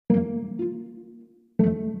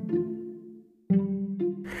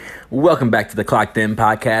Welcome back to the Clocked In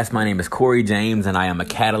Podcast. My name is Corey James, and I am a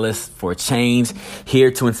catalyst for change,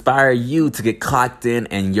 here to inspire you to get clocked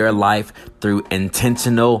in your life through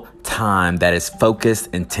intentional time. That is focused,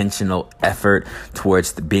 intentional effort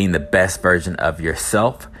towards being the best version of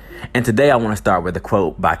yourself. And today I want to start with a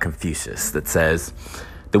quote by Confucius that says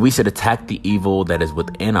that we should attack the evil that is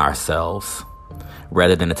within ourselves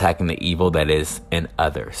rather than attacking the evil that is in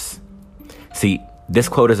others. See, this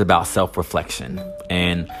quote is about self-reflection,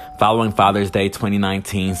 and following Father's Day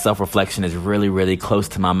 2019, self-reflection is really close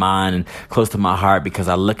to my mind and close to my heart because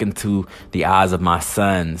I look into the eyes of my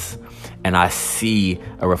sons and I see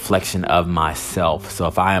a reflection of myself. So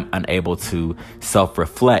if I am unable to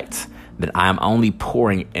self-reflect, then I am only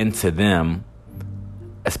pouring into them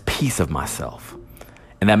a piece of myself.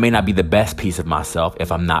 And that may not be the best piece of myself if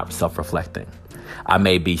I'm not self-reflecting. I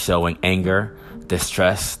may be showing anger,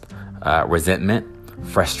 distress, resentment,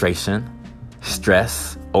 frustration,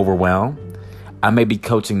 stress, overwhelm. I may be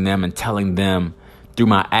coaching them and telling them through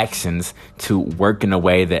my actions to work in a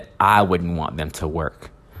way that I wouldn't want them to work,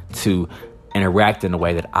 to interact in a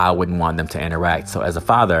way that I wouldn't want them to interact. So as a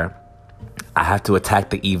father, I have to attack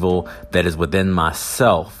the evil that is within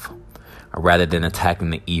myself rather than attacking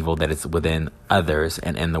the evil that is within others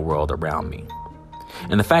and in the world around me.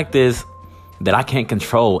 And the fact is that I can't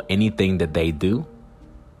control anything that they do,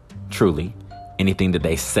 truly, anything that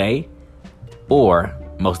they say, or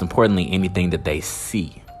most importantly, anything that they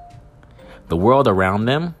see. The world around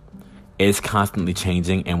them is constantly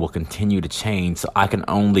changing and will continue to change, so I can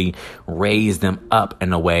only raise them up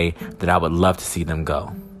in a way that I would love to see them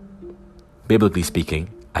go. Biblically speaking,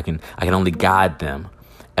 I can only guide them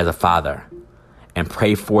as a father and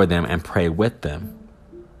pray for them and pray with them.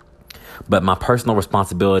 But my personal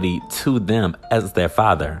responsibility to them as their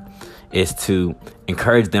father is to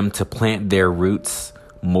encourage them to plant their roots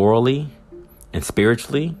morally and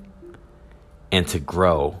spiritually and to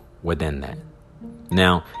grow within that.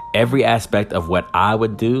 Now, every aspect of what I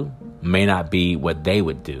would do may not be what they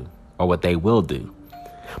would do or what they will do.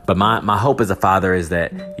 But my hope as a father is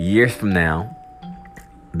that years from now,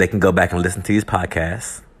 they can go back and listen to these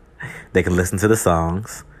podcasts. They can listen to the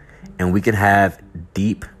songs, and we can have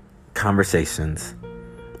deep conversations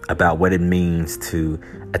about what it means to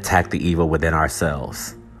attack the evil within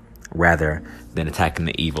ourselves rather than attacking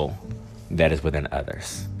the evil that is within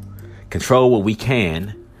others. Control what we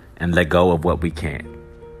can and let go of what we can't.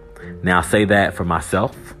 Now, I say that for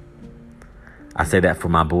myself. I say that for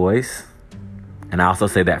my boys. And I also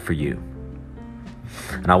say that for you.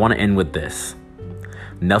 And I want to end with this.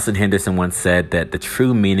 Nelson Henderson once said that the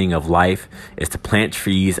true meaning of life is to plant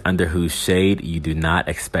trees under whose shade you do not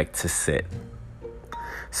expect to sit.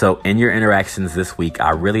 So in your interactions this week,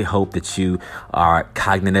 I really hope that you are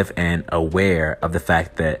cognitive and aware of the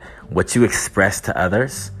fact that what you express to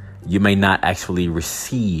others, you may not actually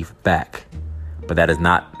receive back. But that does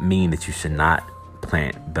not mean that you should not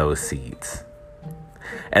plant those seeds.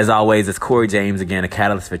 As always, it's Corey James, again, a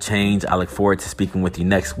catalyst for change. I look forward to speaking with you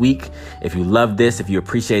next week. If you love this, if you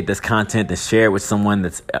appreciate this content, then share it with someone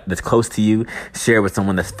that's close to you. Share it with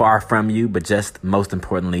someone that's far from you. But just most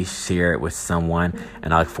importantly, share it with someone.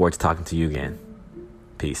 And I look forward to talking to you again.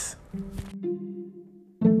 Peace.